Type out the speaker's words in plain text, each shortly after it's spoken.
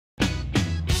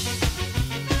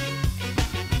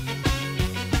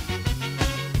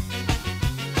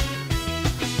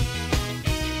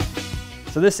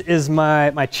So this is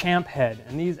my Champ head,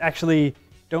 and these actually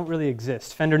don't really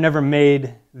exist. Fender never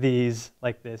made these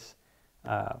like this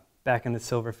back in the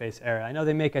Silverface era. I know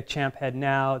they make a Champ head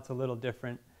now, it's a little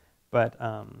different, but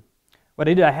what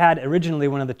I did, I had originally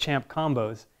one of the Champ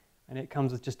combos, and it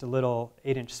comes with just a little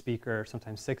 8-inch speaker, or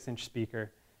sometimes 6-inch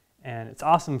speaker, and it's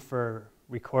awesome for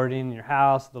recording in your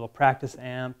house, a little practice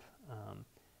amp.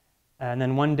 And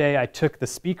then one day I took the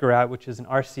speaker out, which is an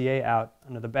RCA out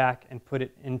under the back, and put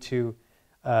it into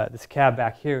this cab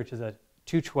back here, which is a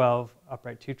 212,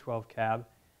 upright 212 cab.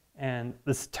 And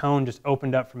this tone just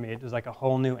opened up for me. It was like a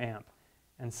whole new amp.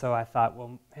 And so I thought,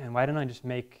 well, man, why don't I just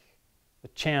make the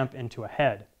Champ into a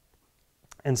head?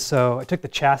 And so I took the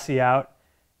chassis out,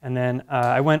 and then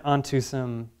I went onto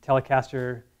some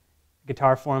Telecaster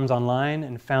guitar forums online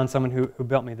and found someone who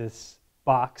built me this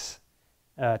box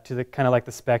to the kind of like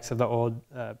the specs of the old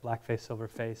blackface,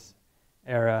 silverface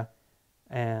era.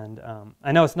 And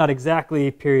I know it's not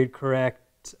exactly period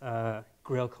correct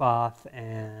grill cloth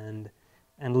and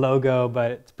logo,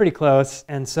 but it's pretty close.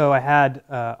 And so I had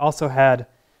also had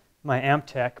my amp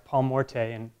tech, Paul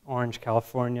Morte in Orange,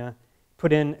 California,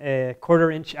 put in a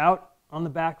 1/4 inch out on the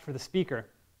back for the speaker.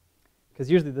 Because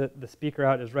usually the speaker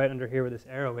out is right under here where this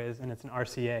arrow is, and it's an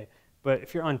RCA. But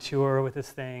if you're on tour with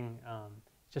this thing,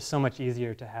 it's just so much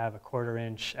easier to have a 1/4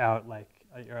 inch out like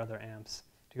your other amps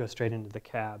to go straight into the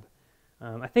cab.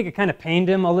 I think it kind of pained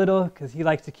him a little because he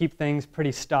likes to keep things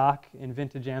pretty stock in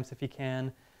vintage amps if he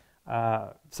can.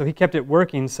 So he kept it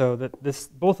working so that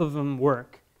both of them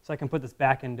work. So I can put this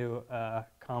back into a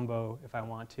combo if I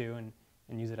want to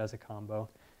and use it as a combo.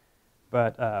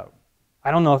 But I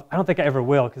don't know. I don't think I ever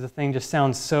will because the thing just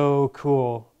sounds so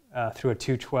cool through a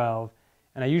 212.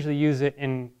 And I usually use it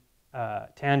in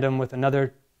tandem with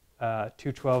another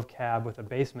 212 cab with a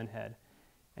basement head.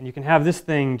 And you can have this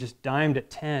thing just dimed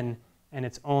at 10, and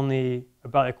it's only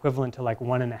about equivalent to like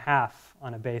 1.5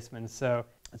 on a basement. So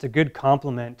it's a good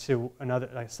complement to another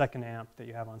second amp that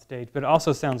you have on stage. But it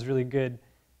also sounds really good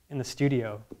in the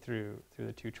studio through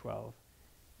the 212.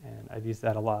 And I've used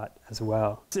that a lot as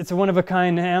well. It's a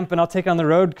one-of-a-kind amp, and I'll take it on the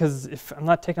road because if I'm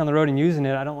not taking it on the road and using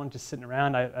it, I don't want it just sitting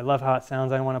around. I love how it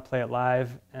sounds. I want to play it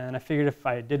live. And I figured if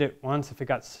I did it once, if it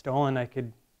got stolen, I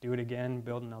could do it again,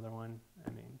 build another one.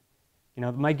 I mean, you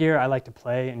know, my gear I like to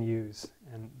play and use,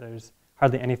 and there's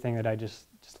hardly anything that I just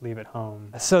leave at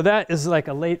home. So that is like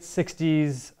a late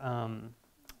 60s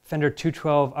Fender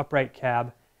 212 upright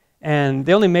cab. And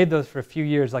they only made those for a few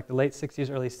years, like the late 60s,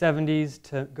 early 70s,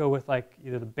 to go with like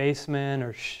either the Bassman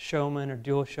or Showman or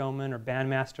Dual Showman or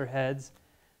Bandmaster heads.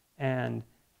 And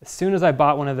as soon as I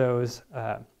bought one of those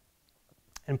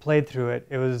and played through it,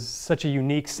 it was such a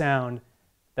unique sound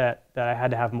that I had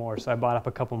to have more. So I bought up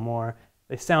a couple more.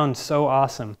 They sound so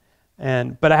awesome.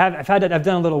 But I've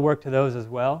done a little work to those as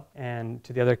well, and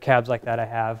to the other cabs like that I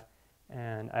have.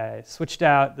 And I switched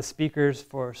out the speakers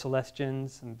for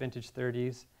Celestions, some vintage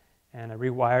 30s. And I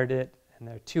rewired it, and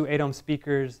there are 2 8-ohm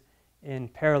speakers in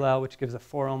parallel, which gives a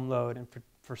 4-ohm load. And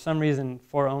for some reason,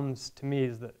 4 ohms to me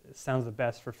sounds the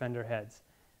best for Fender heads.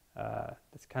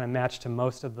 It's kind of matched to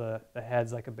most of the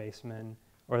heads, like a Bassman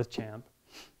or a Champ.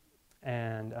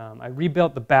 And I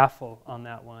rebuilt the baffle on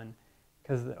that one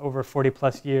because over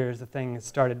 40+ years, the thing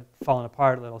started falling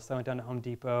apart a little. So I went down to Home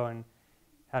Depot and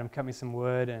had them cut me some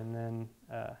wood, and then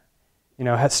you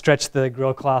know, stretched the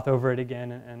grill cloth over it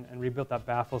again and rebuilt that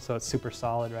baffle so it's super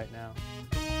solid right now.